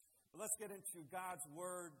Let's get into God's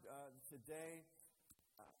Word today.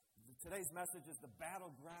 Today's message is the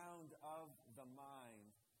battleground of the mind.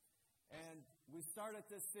 And we started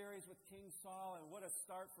this series with King Saul, and what a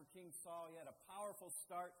start for King Saul. He had a powerful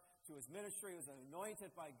start to his ministry. He was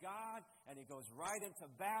anointed by God, and he goes right into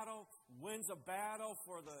battle, wins a battle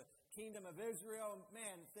for the kingdom of Israel.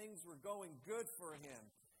 Man, things were going good for him.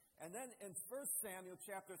 And then in 1 Samuel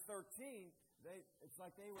chapter 13, it's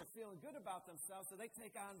like they were feeling good about themselves, so they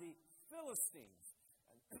take on the Philistines.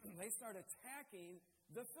 They start attacking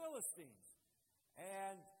the Philistines.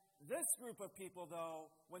 And this group of people,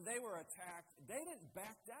 though, when they were attacked, they didn't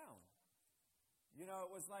back down. You know,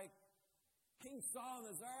 it was like King Saul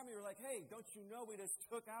and his army were like, hey, don't you know we just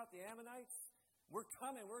took out the Ammonites? We're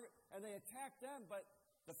coming. And they attacked them, but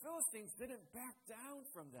the Philistines didn't back down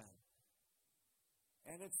from them.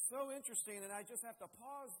 And it's so interesting, and I just have to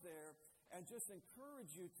pause there and just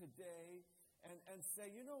encourage you today and say,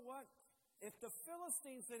 you know what? If the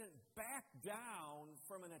Philistines didn't back down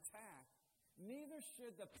from an attack, neither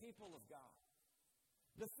should the people of God.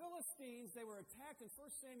 The Philistines, they were attacked in 1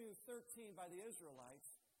 Samuel 13 by the Israelites,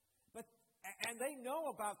 and they know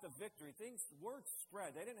about the victory. Word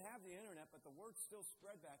spread. They didn't have the internet, but the word still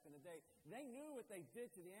spread back in the day. They knew what they did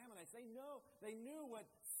to the Ammonites. They knew what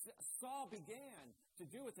Saul began to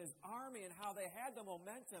do with his army and how they had the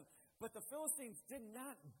momentum. But the Philistines did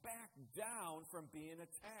not back down from being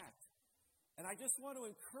attacked. And I just want to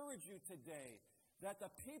encourage you today that the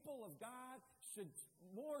people of God should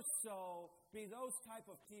more so be those type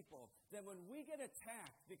of people. That when we get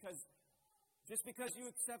attacked, just because you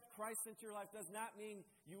accept Christ into your life does not mean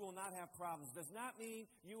you will not have problems. Does not mean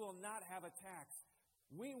you will not have attacks.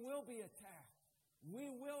 We will be attacked. We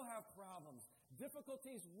will have problems.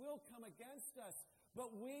 Difficulties will come against us.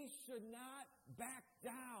 But we should not back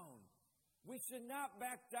down. We should not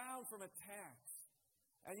back down from attacks.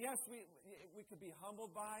 And yes, we could be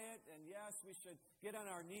humbled by it. And yes, we should get on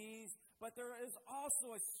our knees. But there is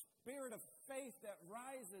also a spirit of faith that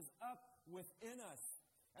rises up within us.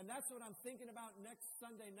 And that's what I'm thinking about next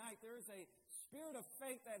Sunday night. There is a spirit of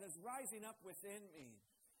faith that is rising up within me.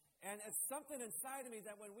 And it's something inside of me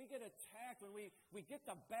that when we get attacked, when we get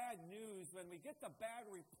the bad news, when we get the bad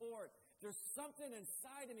report, there's something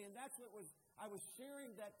inside of me. And that's what I was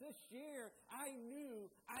sharing, that this year I knew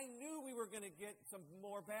we were going to get some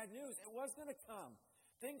more bad news. It was going to come.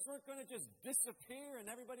 Things weren't going to just disappear and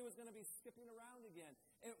everybody was going to be skipping around again.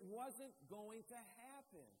 It wasn't going to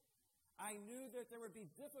happen. I knew that there would be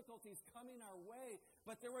difficulties coming our way,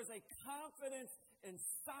 but there was a confidence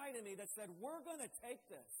inside of me that said, we're going to take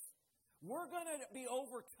this. We're going to be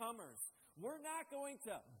overcomers. We're not going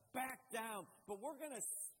to back down, but we're going to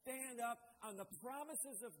stand up on the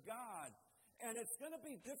promises of God. And it's going to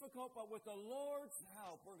be difficult, but with the Lord's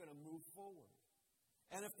help, we're going to move forward.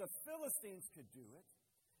 And if the Philistines could do it,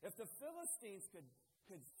 if the Philistines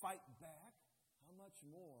could fight back, how much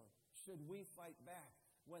more should we fight back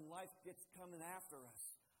when life gets coming after us?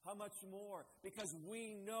 How much more? Because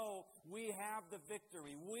we know we have the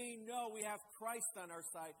victory. We know we have Christ on our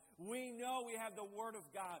side. We know we have the Word of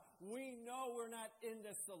God. We know we're not in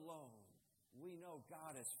this alone. We know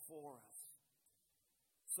God is for us.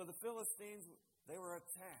 So the Philistines, they were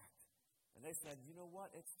attacked. And they said, you know what?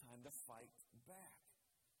 It's time to fight back.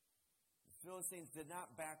 The Philistines did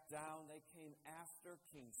not back down. They came after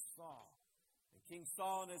King Saul. And King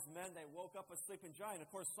Saul and his men, they woke up a sleeping giant. Of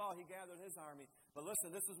course, Saul, he gathered his army. But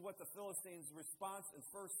listen, this is what the Philistines' response in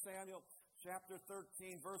 1 Samuel chapter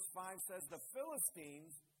 13, verse 5 says, the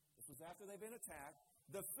Philistines, this was after they've been attacked,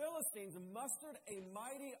 the Philistines mustered a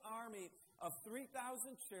mighty army of 3,000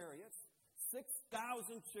 chariots,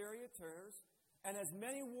 6,000 charioteers, and as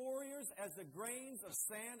many warriors as the grains of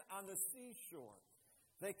sand on the seashore.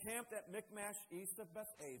 They camped at Michmash, east of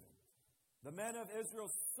Bethaven. The men of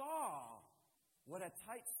Israel saw what a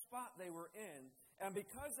tight spot they were in, and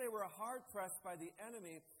because they were hard-pressed by the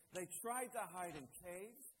enemy, they tried to hide in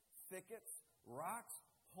caves, thickets, rocks,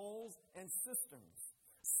 holes, and cisterns.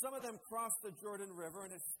 Some of them crossed the Jordan River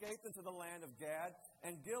and escaped into the land of Gad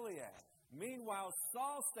and Gilead. Meanwhile,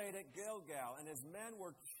 Saul stayed at Gilgal, and his men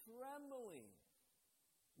were trembling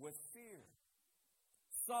with fear.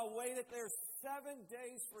 Saul waited there 7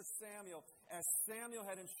 days for Samuel, as Samuel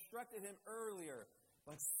had instructed him earlier.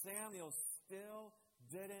 But Samuel still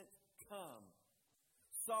didn't come.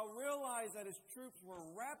 Saul realized that his troops were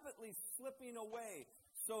rapidly slipping away,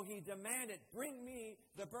 so he demanded, bring me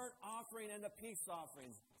the burnt offering and the peace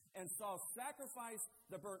offerings. And Saul sacrificed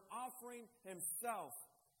the burnt offering himself.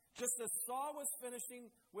 Just as Saul was finishing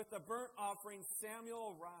with the burnt offering,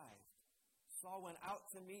 Samuel arrived. Saul went out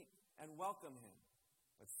to meet and welcome him.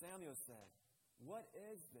 But Samuel said, "What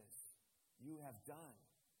is this you have done.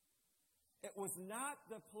 It was not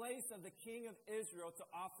the place of the king of Israel to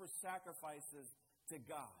offer sacrifices to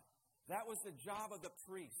God. That was the job of the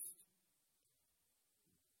priest.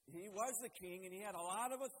 He was the king and he had a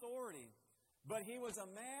lot of authority. But he was a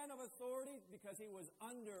man of authority because he was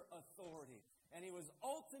under authority. And he was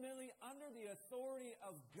ultimately under the authority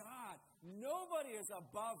of God. Nobody is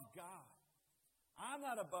above God. I'm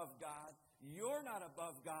not above God. You're not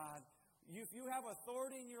above God. If you have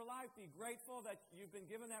authority in your life, be grateful that you've been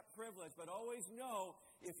given that privilege. But always know,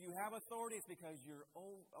 if you have authority, it's because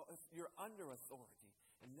you're under authority.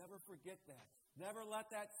 And never forget that. Never let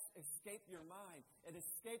that escape your mind. It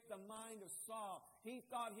escaped the mind of Saul. He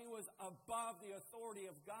thought he was above the authority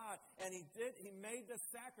of God. And he made the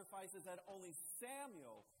sacrifices that only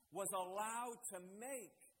Samuel was allowed to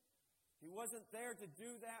make. He wasn't there to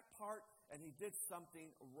do that part, and he did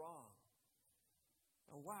something wrong.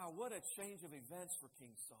 Oh, wow, what a change of events for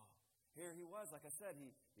King Saul. Here he was, like I said,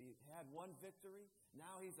 he had one victory.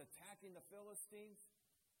 Now he's attacking the Philistines.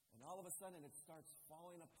 And all of a sudden it starts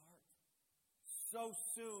falling apart. So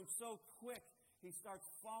soon, so quick, he starts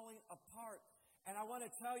falling apart. And I want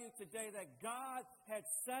to tell you today that God had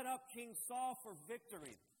set up King Saul for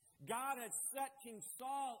victory. God had set King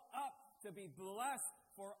Saul up to be blessed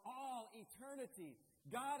for all eternity.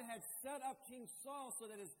 God had set up King Saul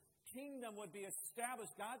so that his kingdom would be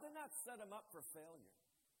established. God did not set him up for failure.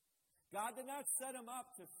 God did not set him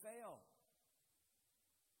up to fail.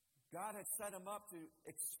 God had set him up to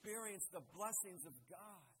experience the blessings of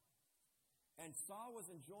God. And Saul was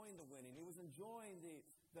enjoying the winning. He was enjoying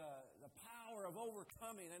the power of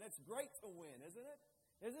overcoming. And it's great to win, isn't it?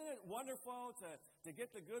 Isn't it wonderful to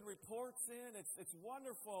get the good reports in? It's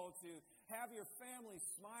wonderful to have your family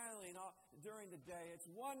smiling during the day. It's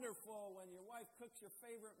wonderful when your wife cooks your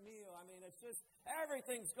favorite meal. I mean, it's just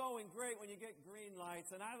everything's going great when you get green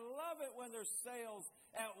lights. And I love it when there's sales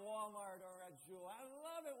at Walmart or at Jewel. I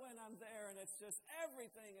love it when I'm there and it's just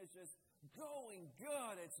everything is just going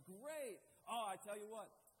good. It's great. Oh, I tell you what,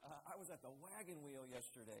 I was at the Wagon Wheel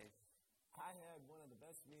yesterday. I had one of the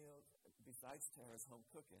best meals, besides Tara's home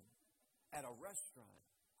cooking, at a restaurant.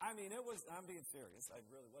 I mean, I'm being serious. I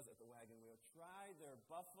really was at the Wagon Wheel. Tried their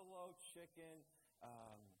buffalo chicken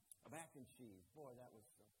mac and cheese. Boy, that was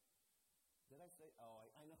so... Did I say? Oh,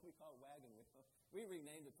 I know we call it Wagon Wheel. We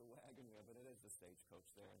renamed it the Wagon Wheel, but it is the Stagecoach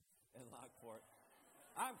there in Lockport.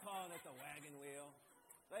 I'm calling it the Wagon Wheel.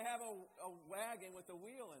 They have a wagon with a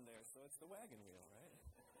wheel in there, so it's the Wagon Wheel, right?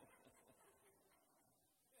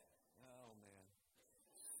 Oh, man.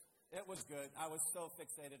 It was good. I was so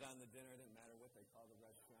fixated on the dinner. It didn't matter what they called the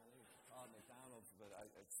restaurant. They called McDonald's, but I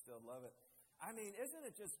still love it. I mean, isn't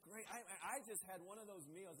it just great? I just had one of those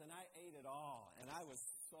meals, and I ate it all, and I was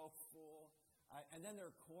so full. And then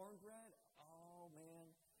their cornbread, oh, man.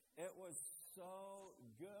 It was so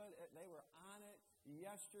good. They were on it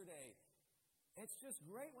yesterday. It's just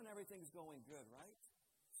great when everything's going good, right?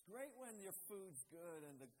 It's great when your food's good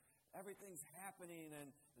and everything's happening and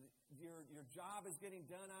your job is getting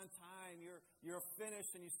done on time. You're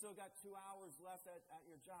finished and you still got 2 hours left at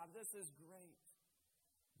your job. This is great.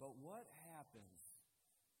 But what happens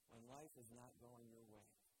when life is not going your way?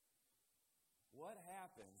 What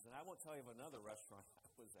happens? And I won't tell you of another restaurant I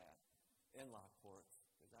was at in Lockport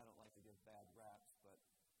because I don't like to give bad raps, but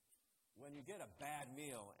when you get a bad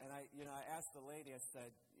meal, and I asked the lady, I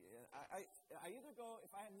said, I either go,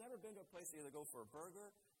 if I have never been to a place, I either go for a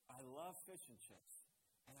burger, I love fish and chips.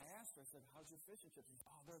 And I asked her, I said, how's your fish and chips? She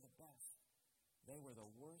said, oh, they're the best. They were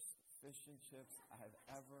the worst fish and chips I have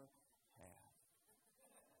ever had.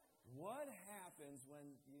 What happens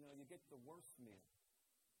when, you get the worst meal,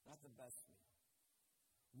 not the best meal?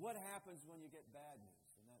 What happens when you get bad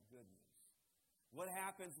news and not good news? What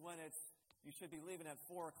happens when you should be leaving at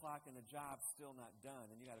 4 o'clock and the job's still not done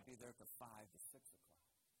and you got to be there at 5 to 6 o'clock?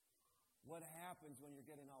 What happens when you're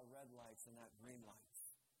getting all red lights and not green lights?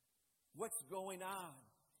 What's going on?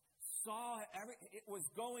 It was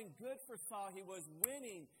going good for Saul. He was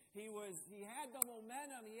winning. He had the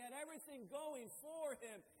momentum. He had everything going for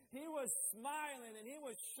him. He was smiling and he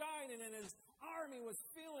was shining and his army was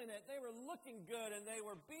feeling it. They were looking good and they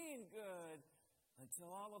were being good until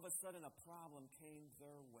all of a sudden a problem came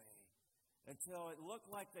their way. Until it looked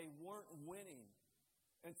like they weren't winning.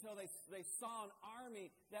 Until they saw an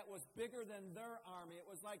army that was bigger than their army. It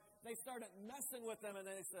was like they started messing with them and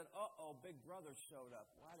then they said, uh-oh, big brother showed up.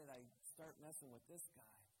 Why did I start messing with this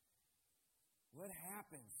guy? What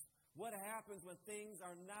happens? What happens when things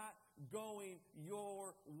are not going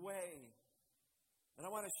your way? And I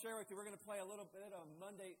want to share with you, we're going to play a little bit of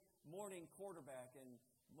Monday morning quarterback. And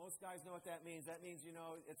Most guys know what that means. That means,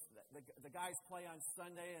 it's the guys play on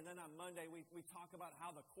Sunday, and then on Monday we talk about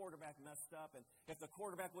how the quarterback messed up, and if the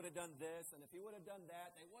quarterback would have done this, and if he would have done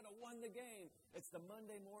that, they would have won the game. It's the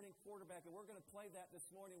Monday morning quarterback, and we're going to play that this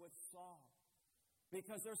morning with Saul.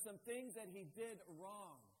 Because there's some things that he did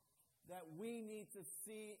wrong that we need to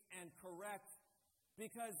see and correct.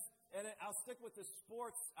 Because, and I'll stick with the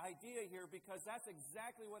sports idea here, because that's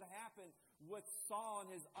exactly what happened with Saul and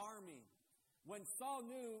his army. When Saul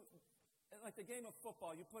knew, like the game of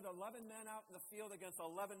football, you put 11 men out in the field against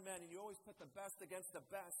 11 men, and you always put the best against the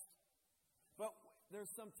best. But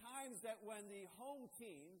there's some times that when the home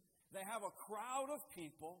team, they have a crowd of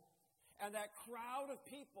people, and that crowd of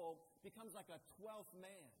people becomes like a 12th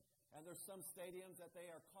man. And there's some stadiums that they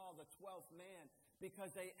are called the 12th man,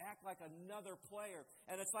 because they act like another player.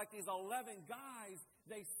 And it's like these 11 guys,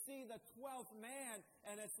 they see the 12th man,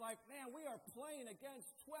 and it's like, man, we are playing against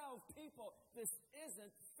 12 people. This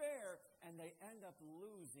isn't fair. And they end up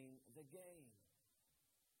losing the game.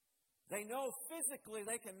 They know physically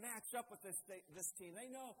they can match up with this team.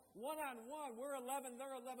 They know one-on-one, we're 11,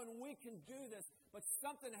 they're 11, we can do this. But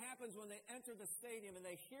something happens when they enter the stadium and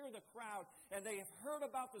they hear the crowd and they have heard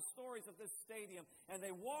about the stories of this stadium, and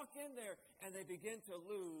they walk in there and they begin to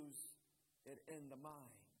lose it in the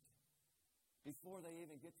mind. Before they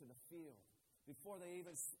even get to the field, before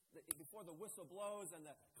the whistle blows and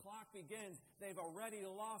the clock begins, they've already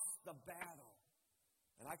lost the battle.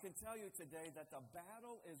 And I can tell you today that the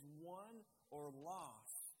battle is won or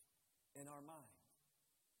lost in our mind.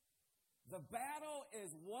 The battle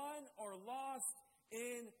is won or lost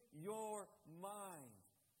in your mind.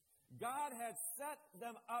 God had set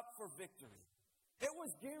them up for victory. It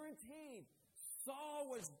was guaranteed. Saul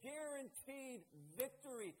was guaranteed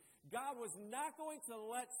victory. God was not going to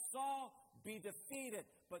let Saul be defeated,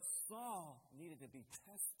 but Saul needed to be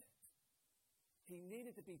tested. He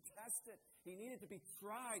needed to be tested. He needed to be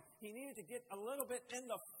tried. He needed to get a little bit in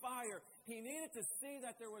the fire. He needed to see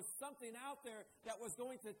that there was something out there that was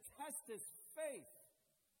going to test his faith.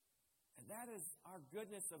 And that is our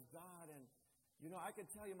goodness of God. And, I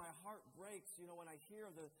can tell you my heart breaks, when I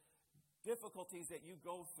hear the difficulties that you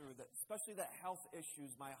go through, especially the health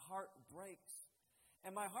issues, my heart breaks.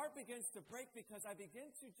 And my heart begins to break because I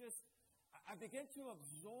begin to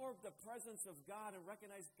absorb the presence of God and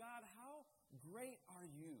recognize, God, how great are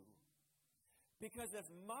you? Because if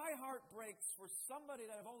my heart breaks for somebody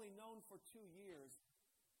that I've only known for 2 years,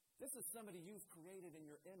 this is somebody you've created in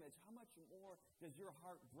your image. How much more does your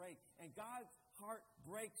heart break? And God's heart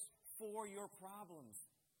breaks for your problems.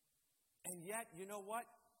 And yet, you know what?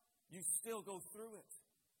 You still go through it.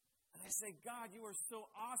 And I say, God, you are so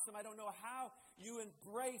awesome. I don't know how you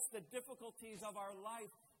embrace the difficulties of our life,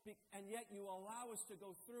 and yet you allow us to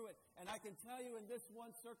go through it. And I can tell you in this one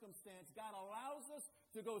circumstance, God allows us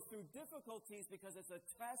to go through difficulties because it's a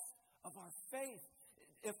test of our faith.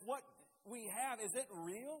 If what we have, is it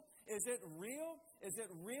real? Is it real? Is it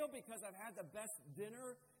real because I've had the best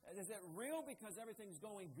dinner? Is it real because everything's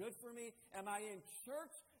going good for me? Am I in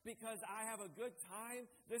church because I have a good time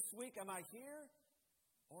this week? Am I here?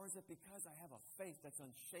 Or is it because I have a faith that's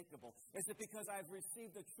unshakable? Is it because I've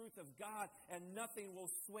received the truth of God and nothing will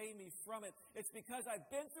sway me from it? It's because I've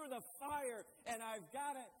been through the fire and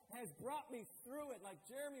God has brought me through it. Like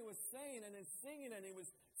Jeremy was saying and in singing, and he was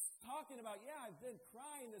talking about, I've been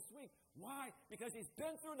crying this week. Why? Because he's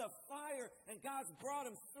been through the fire and God's brought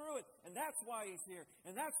him through it. And that's why he's here.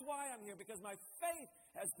 And that's why I'm here, because my faith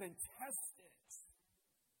has been tested.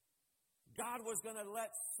 God was going to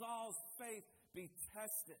let Saul's faith be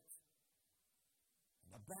tested.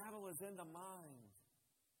 The battle is in the mind.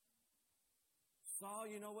 Saul,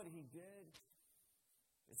 you know what he did?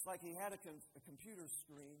 It's like he had a computer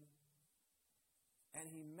screen, and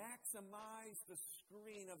he maximized the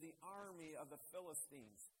screen of the army of the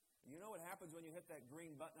Philistines. You know what happens when you hit that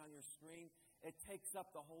green button on your screen? It takes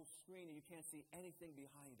up the whole screen, and you can't see anything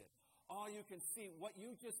behind it. All you can see, what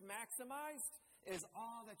you just maximized, is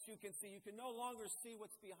all that you can see. You can no longer see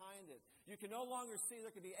what's behind it. You can no longer see, there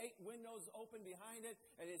could be 8 windows open behind it,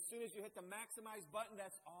 and as soon as you hit the maximize button,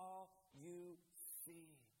 that's all you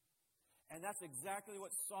see. And that's exactly what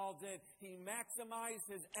Saul did. He maximized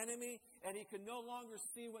his enemy, and he could no longer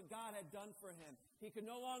see what God had done for him. He could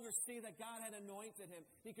no longer see that God had anointed him.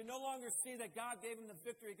 He could no longer see that God gave him the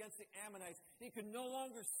victory against the Ammonites. He could no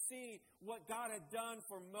longer see what God had done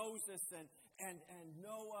for Moses and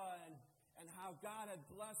Noah and how God had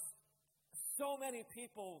blessed so many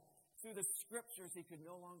people through the Scriptures. He could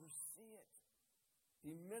no longer see it.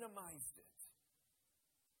 He minimized it.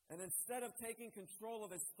 And instead of taking control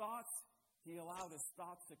of his thoughts, he allowed his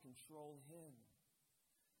thoughts to control him.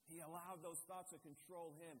 He allowed those thoughts to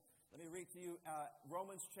control him. Let me read to you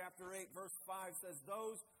Romans chapter 8, verse 5 says,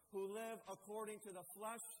 those who live according to the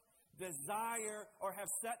flesh desire or have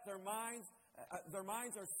set their minds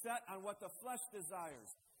are set on what the flesh desires.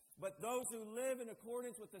 But those who live in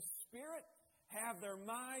accordance with the Spirit have their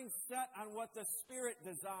minds set on what the Spirit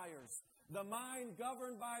desires. The mind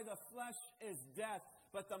governed by the flesh is death,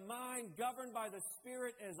 but the mind governed by the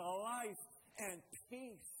Spirit is life and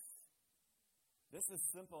peace. This is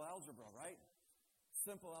simple algebra, right?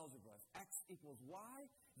 Simple algebra. If x equals y,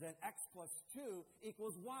 then x plus 2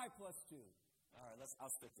 equals y plus 2. All right,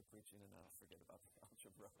 I'll stick to preaching and I'll forget about the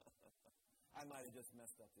algebra. I might have just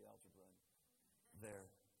messed up the algebra there.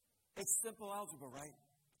 It's simple algebra, right?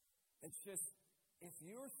 It's just, if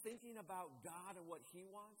you're thinking about God and what He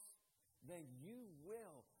wants, then you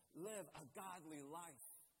will live a godly life.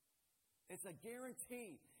 It's a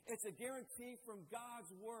guarantee. It's a guarantee from God's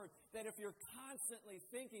Word that if you're constantly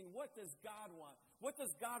thinking, what does God want? What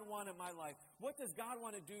does God want in my life? What does God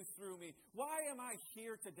want to do through me? Why am I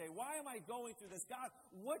here today? Why am I going through this? God,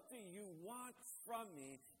 what do you want from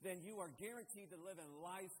me? Then you are guaranteed to live in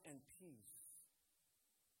life and peace.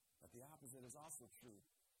 But the opposite is also true.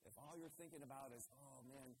 If all you're thinking about is, oh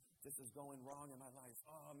man, this is going wrong in my life.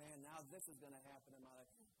 Oh man, now this is going to happen in my life.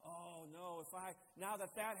 Oh no, now that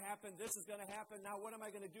happened, this is going to happen. Now what am I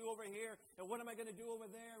going to do over here? And what am I going to do over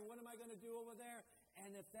there? And what am I going to do over there?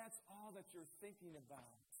 And if that's all that you're thinking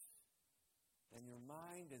about, then your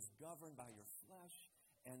mind is governed by your flesh,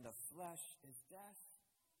 and the flesh is death.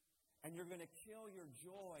 And you're going to kill your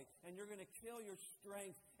joy, and you're going to kill your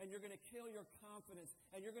strength, and you're going to kill your confidence,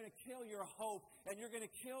 and you're going to kill your hope, and you're going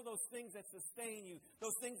to kill those things that sustain you,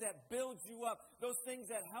 those things that build you up, those things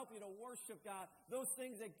that help you to worship God, those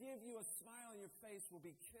things that give you a smile on your face will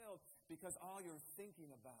be killed because all you're thinking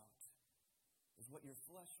about is what your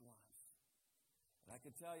flesh wants. And I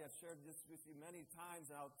can tell you, I've shared this with you many times,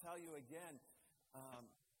 and I'll tell you again,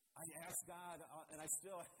 I asked God, and I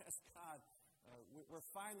still ask God, we're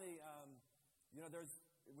finally,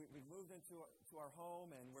 we've moved into our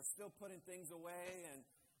home, and we're still putting things away. And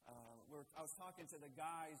I was talking to the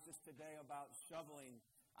guys just today about shoveling.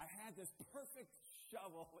 I had this perfect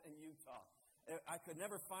shovel in Utah. I could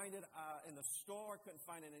never find it in the store. Couldn't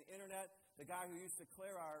find it on the internet. The guy who used to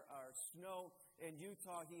clear our snow in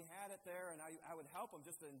Utah, he had it there, and I would help him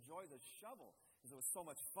just to enjoy the shovel because it was so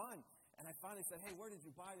much fun. And I finally said, hey, where did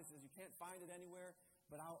you buy this? He says, you can't find it anywhere,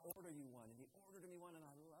 but I'll order you one. And he ordered me one, and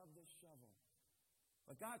I love this shovel.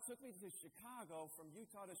 But God took me to Chicago, from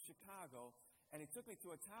Utah to Chicago, and He took me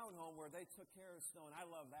to a townhome where they took care of snow, and I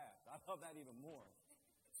love that. I love that even more.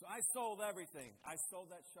 So I sold everything. I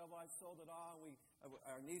sold that shovel. I sold it all.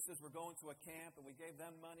 Our nieces were going to a camp, and we gave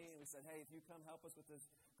them money, and we said, hey, if you come help us with this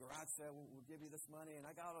garage sale, we'll give you this money. And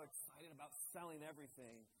I got all excited about selling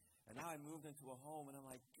everything. And now I moved into a home, and I'm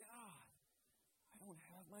like, God, I don't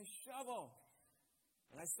have my shovel.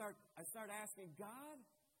 And I start asking, God,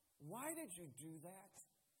 why did you do that?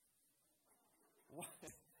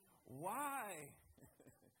 Why?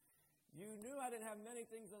 You knew I didn't have many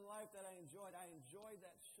things in life that I enjoyed. I enjoyed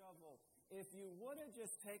that shovel. If you would have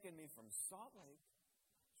just taken me from Salt Lake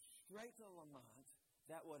straight to Lamont,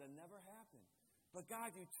 that would have never happened. But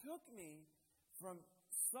God, you took me from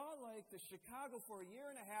Salt Lake to Chicago for a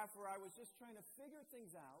year and a half where I was just trying to figure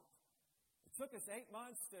things out. It took us 8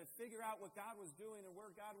 months to figure out what God was doing and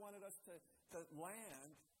where God wanted us to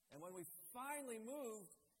land. And when we finally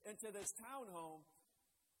moved into this townhome,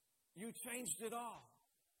 you changed it all.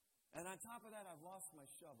 And on top of that, I've lost my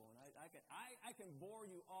shovel. And I can bore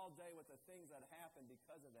you all day with the things that happened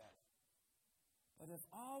because of that. But if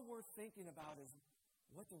all we're thinking about is,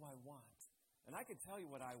 what do I want? And I can tell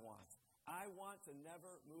you what I want. I want to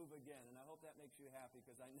never move again. And I hope that makes you happy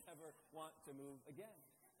because I never want to move again.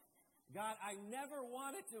 God, I never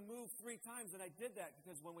wanted to move 3 times, and I did that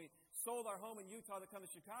because when we sold our home in Utah to come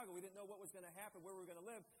to Chicago, we didn't know what was going to happen, where we were going to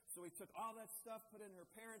live. So we took all that stuff, put it in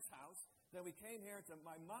her parents' house. Then we came here to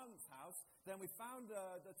my mom's house. Then we found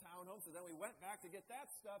the townhome, so then we went back to get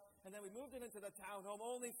that stuff. And then we moved it into the townhome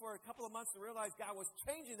only for a couple of months to realize God was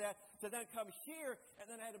changing that to then come here.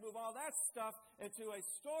 And then I had to move all that stuff into a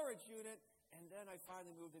storage unit. And then I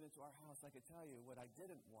finally moved it into our house. I could tell you what I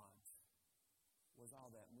didn't want was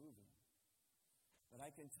all that moving. But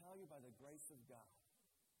I can tell you by the grace of God,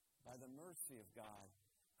 by the mercy of God,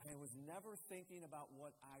 I was never thinking about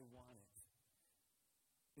what I wanted.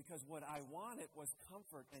 Because what I wanted was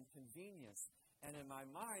comfort and convenience. And in my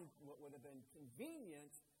mind, what would have been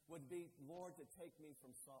convenient would be, Lord, to take me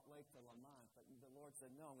from Salt Lake to Lamont. But the Lord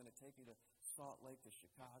said, no, I'm going to take you to Salt Lake, to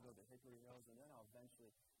Chicago, to Hickory Hills, and then I'll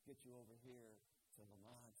eventually get you over here to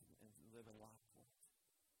Lamont and live in Lockport.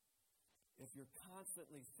 if you're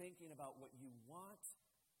constantly thinking about what you want,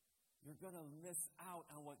 you're going to miss out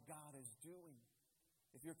on what God is doing.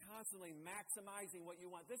 If you're constantly maximizing what you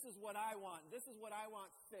want, this is what I want, this is what I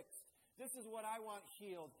want fixed, this is what I want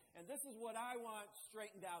healed, and this is what I want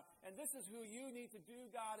straightened out, and this is who you need to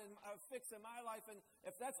do, God, and fix in my life. And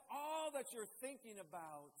if that's all that you're thinking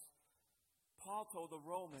about, Paul told the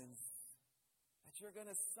Romans that you're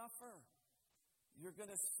going to suffer. You're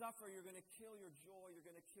going to suffer. You're going to kill your joy. You're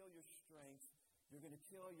going to kill your strength. You're going to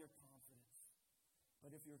kill your confidence.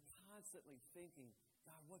 But if you're constantly thinking,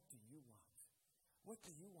 God, what do you want? What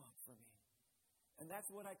do you want from me? And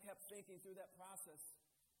that's what I kept thinking through that process.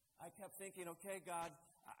 I kept thinking, okay, God,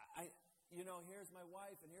 here's my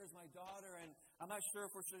wife and here's my daughter, and I'm not sure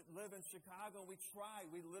if we should live in Chicago. And we tried.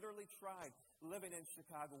 We literally tried living in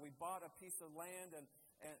Chicago. We bought a piece of land, and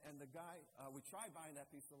the guy, we tried buying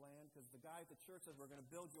that piece of land because the guy at the church said, we're going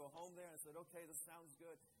to build you a home there. And I said, okay, this sounds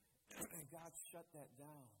good. And God shut that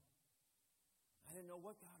down. I didn't know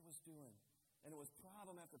what God was doing. And it was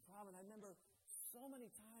problem after problem. I remember so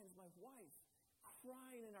many times my wife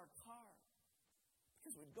crying in our car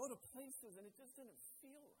because we'd go to places and it just didn't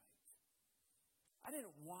feel right. I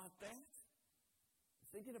didn't want that.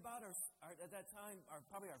 Thinking about our at that time,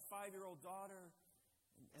 probably our 5-year-old daughter,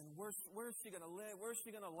 and where's she going to live? Where's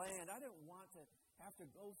she going to land? I didn't want to have to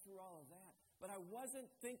go through all of that. But I wasn't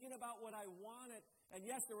thinking about what I wanted. And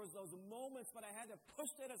yes, there was those moments, but I had to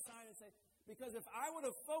push that aside and say, because if I would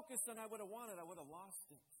have focused on what I wanted, I would have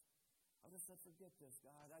lost it. I would have said, forget this,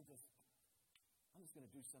 God. I'm just going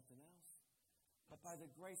to do something else. But by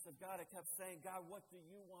the grace of God, I kept saying, God, what do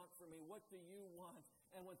you want from me? What do you want?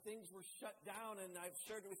 And when things were shut down, and I've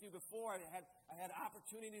shared it with you before, I had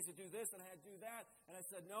opportunities to do this and I had to do that. And I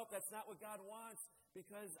said, nope, that's not what God wants.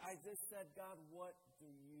 Because I just said, God, what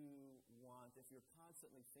do you want? If you're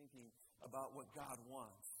constantly thinking about what God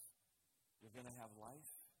wants, you're going to have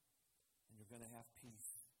life and you're going to have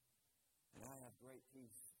peace. And I have great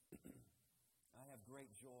peace. I have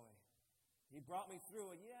great joy. He brought me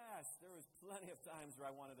through, and yes, there was plenty of times where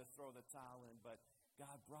I wanted to throw the towel in, but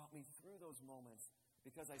God brought me through those moments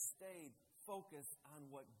because I stayed focused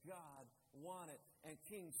on what God wanted. And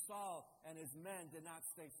King Saul and his men did not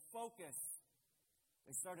stay focused.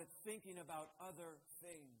 They started thinking about other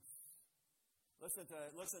things. Listen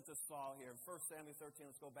to Saul here. 1 Samuel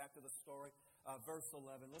 13, let's go back to the story. Verse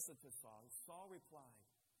 11, listen to Saul. Saul replied,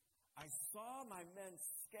 I saw my men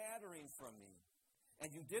scattering from me. And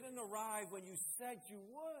you didn't arrive when you said you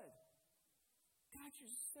would. God, you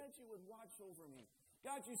said you would watch over me.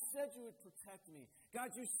 God, you said you would protect me. God,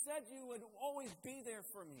 you said you would always be there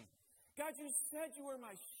for me. God, you said you were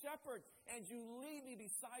my shepherd, and you lead me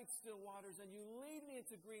beside still waters, and you lead me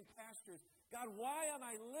into green pastures. God, why am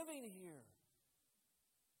I living here?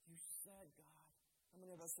 You said, God. How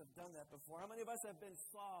many of us have done that before? How many of us have been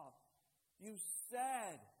Saul? You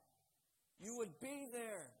said you would be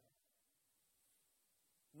there.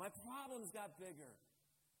 My problems got bigger.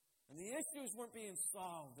 And the issues weren't being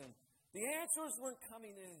solved. And the answers weren't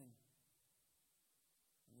coming in.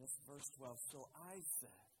 And this verse 12. So I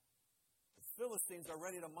said, the Philistines are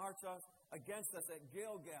ready to march against us at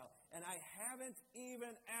Gilgal. And I haven't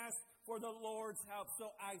even asked for the Lord's help.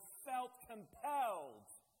 So I felt compelled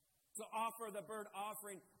to offer the burnt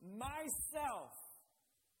offering myself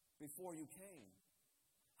before you came.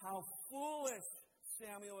 How foolish,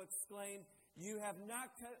 Samuel exclaimed. You have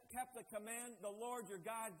not kept the command the Lord your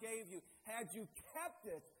God gave you. Had you kept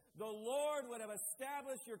it, the Lord would have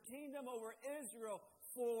established your kingdom over Israel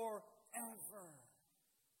forever.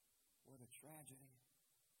 What a tragedy.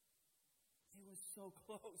 He was so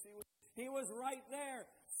close. He was right there.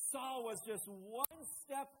 Saul was just one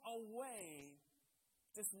step away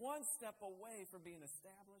from being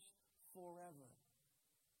established forever.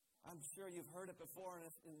 I'm sure you've heard it before, and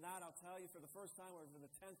if not, I'll tell you for the first time or for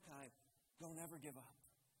the 10th time, don't ever give up.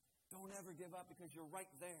 Don't ever give up because you're right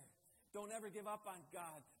there. Don't ever give up on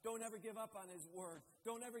God. Don't ever give up on His Word.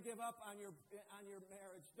 Don't ever give up on your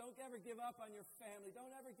marriage. Don't ever give up on your family. Don't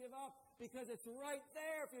ever give up because it's right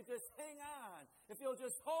there. If you just hang on, if you'll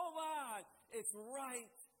just hold on, it's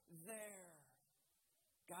right there.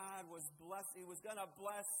 God was blessed. He was going to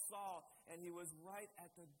bless Saul, and he was right at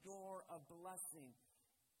the door of blessing.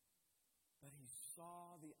 But he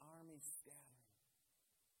saw the army scattering.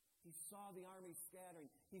 He saw the army scattering.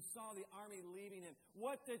 He saw the army leaving him.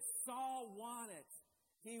 What did Saul want?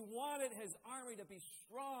 He wanted his army to be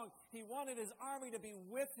strong. He wanted his army to be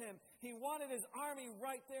with him. He wanted his army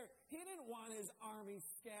right there. He didn't want his army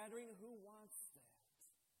scattering. Who wants that?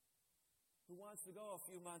 Who wants to go a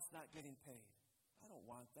few months not getting paid? I don't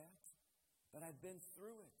want that. But I've been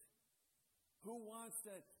through it. Who wants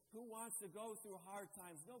to Who wants to go through hard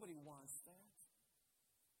times? Nobody wants that.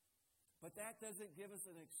 But that doesn't give us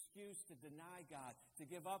an excuse to deny God, to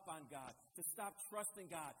give up on God, to stop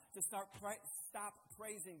trusting God, to stop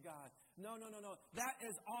praising God. No. That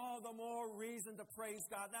is all the more reason to praise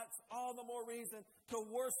God. That's all the more reason to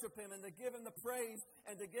worship Him and to give Him the praise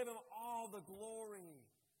and to give Him all the glory.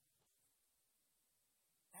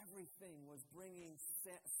 Everything was bringing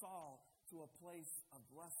Saul to a place of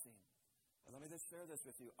blessing. And let me just share this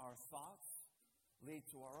with you. Our thoughts lead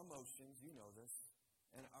to our emotions. You know this.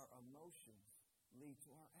 And our emotions lead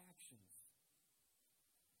to our actions.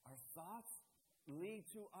 Our thoughts lead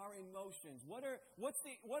to our emotions. What are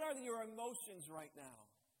your emotions right now?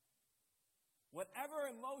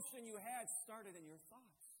 Whatever emotion you had started in your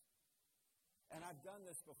thoughts. And I've done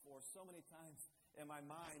this before so many times in my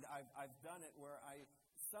mind. I've done it where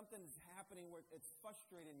something's happening where it's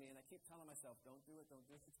frustrating me, and I keep telling myself, don't do it, don't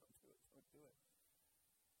do it, don't do it, don't do it.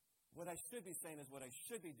 What I should be saying is what I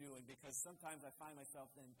should be doing, because sometimes I find myself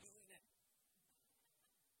then doing it.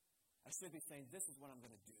 I should be saying, this is what I'm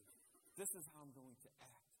going to do. This is how I'm going to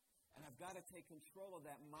act. And I've got to take control of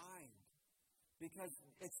that mind, because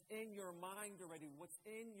it's in your mind already. What's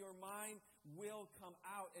in your mind will come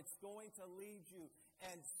out. It's going to lead you.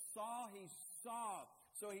 And he saw.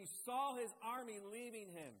 So he saw his army leaving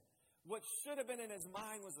him. What should have been in his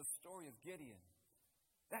mind was the story of Gideon.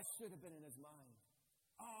 That should have been in his mind.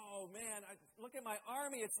 Oh, man, look at my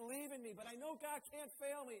army. It's leaving me, but I know God can't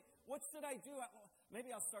fail me. What should I do?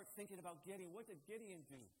 Maybe I'll start thinking about Gideon. What did Gideon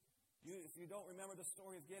do? If you don't remember the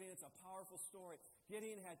story of Gideon, it's a powerful story.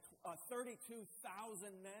 Gideon had 32,000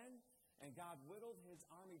 men, and God whittled his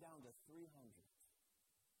army down to 300.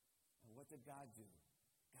 And what did God do?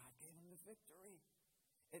 God gave him the victory.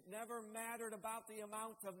 It never mattered about the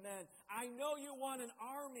amount of men. I know you want an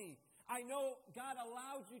army. I know God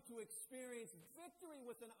allowed you to experience victory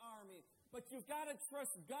with an army, but you've got to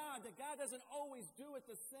trust God, that God doesn't always do it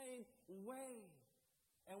the same way.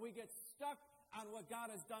 And we get stuck on what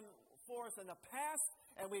God has done for us in the past,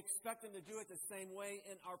 and we expect Him to do it the same way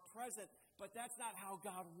in our present. But that's not how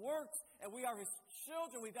God works, and we are His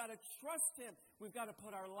children. We've got to trust Him. We've got to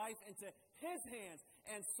put our life into His hands.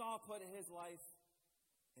 And Saul put his life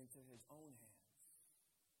into his own hands.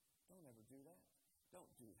 Don't ever do that. Don't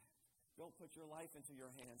do that. Don't put your life into your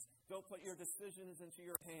hands. Don't put your decisions into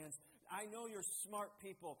your hands. I know you're smart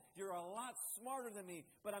people. You're a lot smarter than me.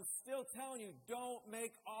 But I'm still telling you, don't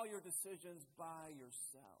make all your decisions by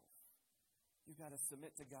yourself. You've got to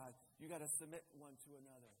submit to God. You've got to submit one to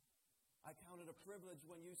another. I count it a privilege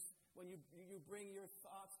when you bring your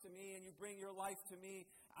thoughts to me and you bring your life to me.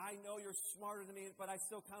 I know you're smarter than me, but I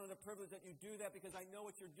still count it a privilege that you do that, because I know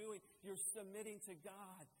what you're doing. You're submitting to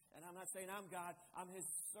God. And I'm not saying I'm God. I'm His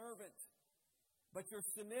servant. But you're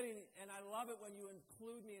submitting, and I love it when you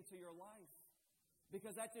include me into your life.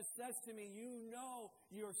 Because that just says to me, you know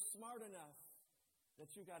you're smart enough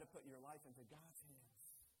that you got to put your life into God's hands.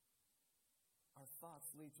 Our thoughts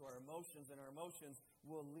lead to our emotions, and our emotions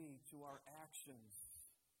will lead to our actions.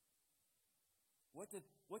 What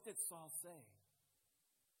did Saul say?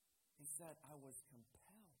 He said, I was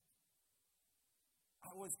compelled.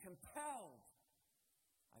 I was compelled.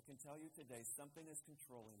 I can tell you today, something is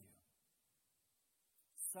controlling you.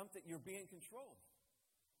 You're being controlled.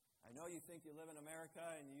 I know you think you live in America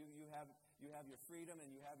and you have your freedom and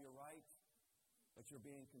you have your rights, but you're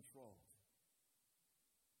being controlled.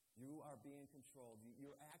 You are being controlled.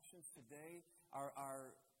 Your actions today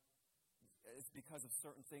it's because of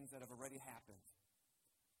certain things that have already happened.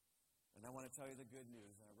 And I want to tell you the good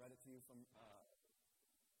news. And I read it to you from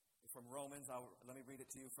Romans. Let me read it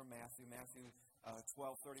to you from Matthew. Matthew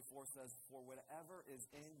 12:34 says, "For whatever is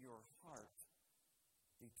in your heart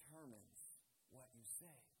determines what you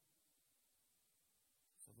say."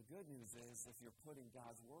 So the good news is, if you're putting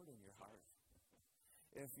God's word in your heart,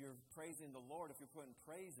 if you're praising the Lord, if you're putting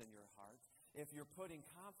praise in your heart, if you're putting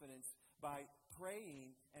confidence by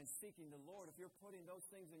praying and seeking the Lord, if you're putting those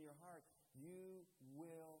things in your heart, you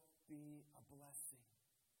will be a blessing.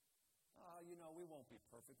 We won't be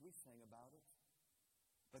perfect. We sang about it.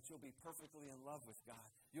 But you'll be perfectly in love with God.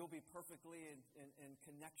 You'll be perfectly in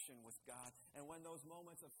connection with God. And when those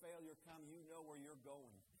moments of failure come, you know where you're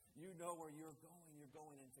going. You know where you're going. You're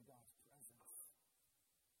going into God's presence.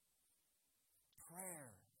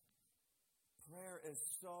 Prayer. Prayer is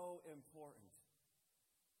so important.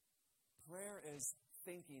 Prayer is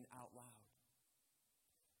thinking out loud.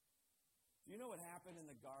 Do you know what happened in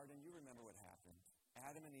the garden? You remember what happened.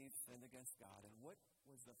 Adam and Eve sinned against God. And what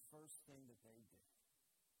was the first thing that they did?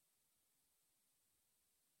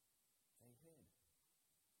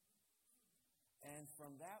 And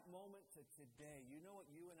from that moment to today, you know what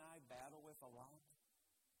you and I battle with a lot?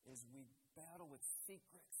 Is we battle with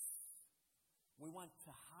secrets. We want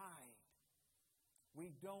to hide.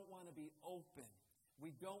 We don't want to be open.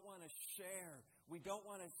 We don't want to share. We don't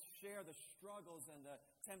want to share the struggles and the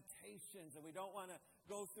temptations. And we don't want to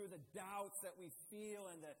go through the doubts that we feel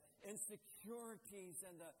and the insecurities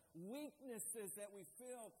and the weaknesses that we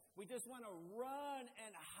feel. We just want to run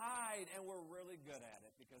and hide. And we're really good at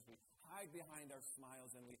it because we hide behind our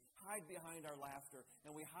smiles and we hide behind our laughter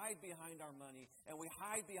and we hide behind our money and we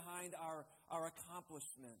hide behind our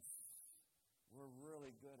accomplishments. We're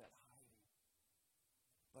really good at hiding.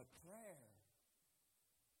 But prayer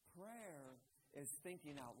is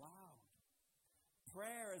thinking out loud.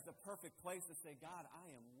 Prayer is the perfect place to say, God, I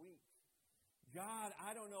am weak. God,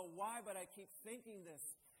 I don't know why, but I keep thinking this.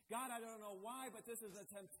 God, I don't know why, but this is a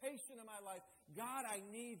temptation in my life. God, I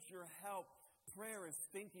need your help. Prayer is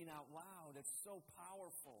thinking out loud. It's so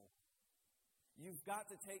powerful. You've got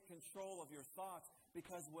to take control of your thoughts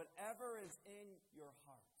because whatever is in your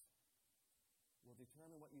heart will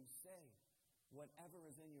determine what you say. Whatever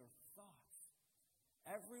is in your thoughts.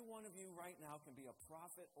 Every one of you right now can be a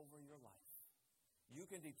prophet over your life. You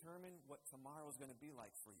can determine what tomorrow is going to be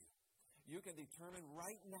like for you. You can determine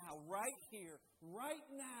right now, right here, right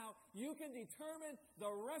now, you can determine the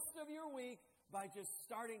rest of your week by just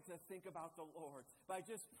starting to think about the Lord. By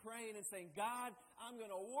just praying and saying, God, I'm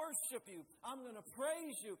going to worship you. I'm going to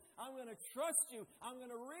praise you. I'm going to trust you. I'm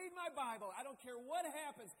going to read my Bible. I don't care what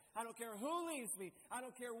happens. I don't care who leaves me. I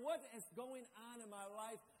don't care what is going on in my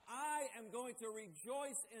life. I am going to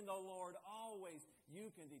rejoice in the Lord always. You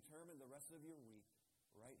can determine the rest of your week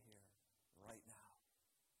right here, right now.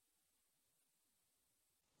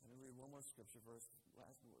 Let me read one more scripture verse, the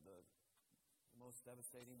most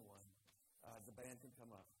devastating one. The band can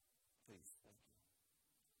come up, please. Thank you.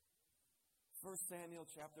 1 Samuel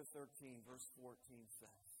chapter 13, verse 14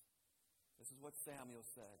 says, this is what Samuel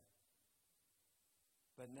said.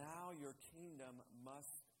 But now your kingdom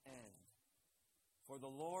must end. For the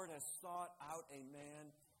Lord has sought out a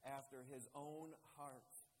man after his own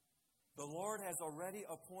heart. The Lord has already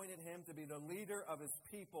appointed him to be the leader of his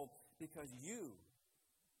people because you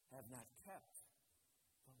have not kept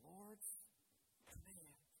the Lord's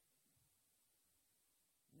command.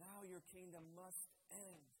 Now your kingdom must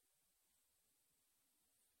end.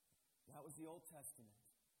 That was the Old Testament.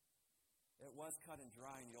 It was cut and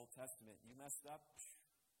dry in the Old Testament. You messed up.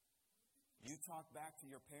 You talked back to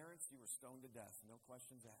your parents, you were stoned to death. No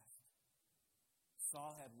questions asked.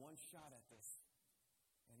 Saul had one shot at this.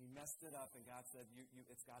 And he messed it up, and God said,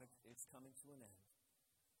 it's coming to an end.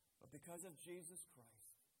 But because of Jesus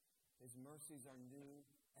Christ, his mercies are new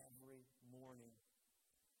every morning.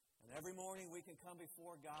 And every morning we can come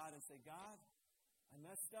before God and say, God, I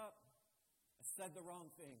messed up. I said the wrong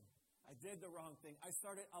thing. I did the wrong thing. I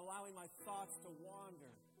started allowing my thoughts to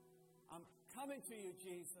wander. I'm coming to you,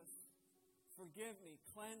 Jesus. Forgive me,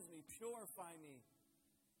 cleanse me, purify me.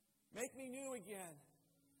 Make me new again.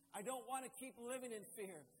 I don't want to keep living in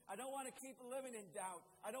fear. I don't want to keep living in doubt.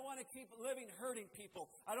 I don't want to keep living hurting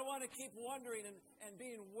people. I don't want to keep wondering and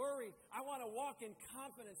being worried. I want to walk in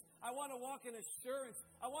confidence. I want to walk in assurance.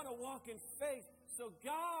 I want to walk in faith. So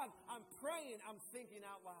God, I'm praying. I'm thinking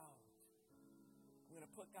out loud. I'm going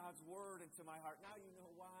to put God's word into my heart. Now you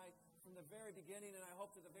know why. From the very beginning, and I hope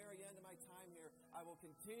to the very end of my time here, I will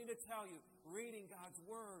continue to tell you, reading God's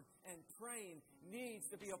Word and praying needs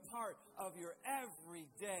to be a part of your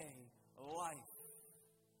everyday life.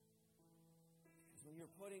 Because when you're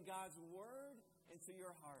putting God's Word into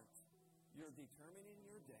your heart, you're determining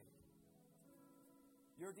your day.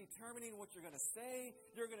 You're determining what you're going to say.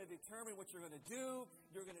 You're going to determine what you're going to do.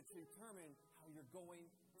 You're going to determine how you're going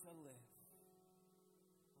to live.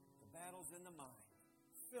 The battle's in the mind.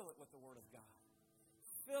 Fill it with the Word of God.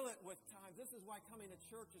 Fill it with time. This is why coming to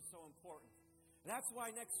church is so important. That's why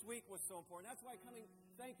next week was so important. That's why coming,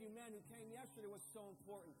 thank you men who came yesterday, was so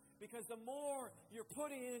important. Because the more you're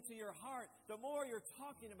putting it into your heart, the more you're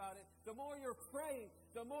talking about it, the more you're praying,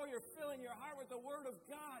 the more you're filling your heart with the Word of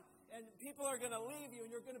God. And people are going to leave you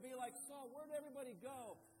and you're going to be like, Saul, where'd everybody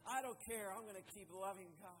go? I don't care. I'm going to keep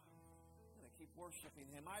loving God. Keep worshiping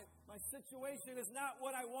Him. My situation is not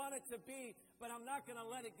what I want it to be, but I'm not going to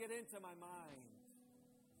let it get into my mind.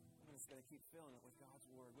 I'm just going to keep filling it with God's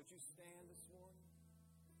Word. Would you stand this morning?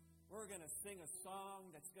 We're going to sing a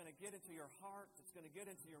song that's going to get into your heart, that's going to get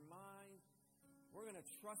into your mind. We're going to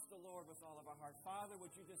trust the Lord with all of our heart. Father,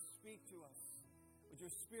 would you just speak to us? Would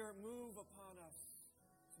your Spirit move upon us?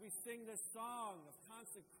 As we sing this song of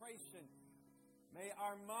consecration, may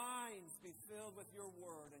our minds be filled with your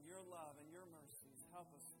word and your love and your mercies.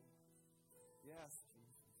 Help us. Yes,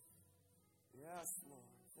 Jesus. Yes, Lord.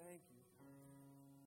 Thank you.